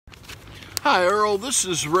Hi Earl, this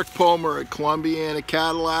is Rick Palmer at Columbiana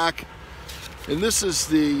Cadillac, and this is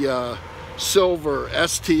the silver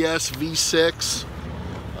STS V6.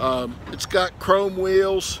 It's got chrome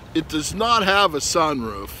wheels. It does not have a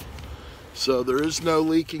sunroof, so there is no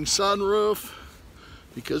leaking sunroof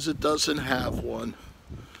because it doesn't have one.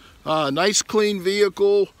 Nice clean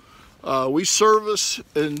vehicle. We service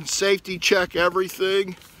and safety check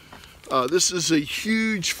everything. This is a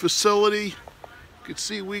huge facility. You can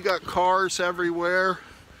see we got cars everywhere.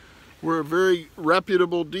 We're a very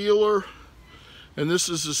reputable dealer, and this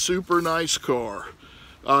is a super nice car.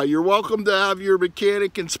 You're welcome to have your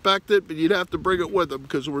mechanic inspect it, but you'd have to bring it with them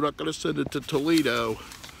because we're not going to send it to Toledo,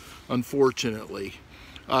 unfortunately.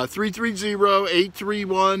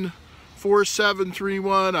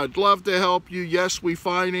 330-831-4731. I'd love to help you. Yes, we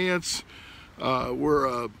finance.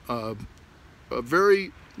 We're a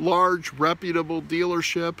very large, reputable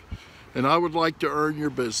dealership, and I would like to earn your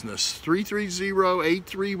business.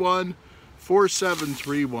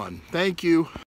 330-831-4731. Thank you.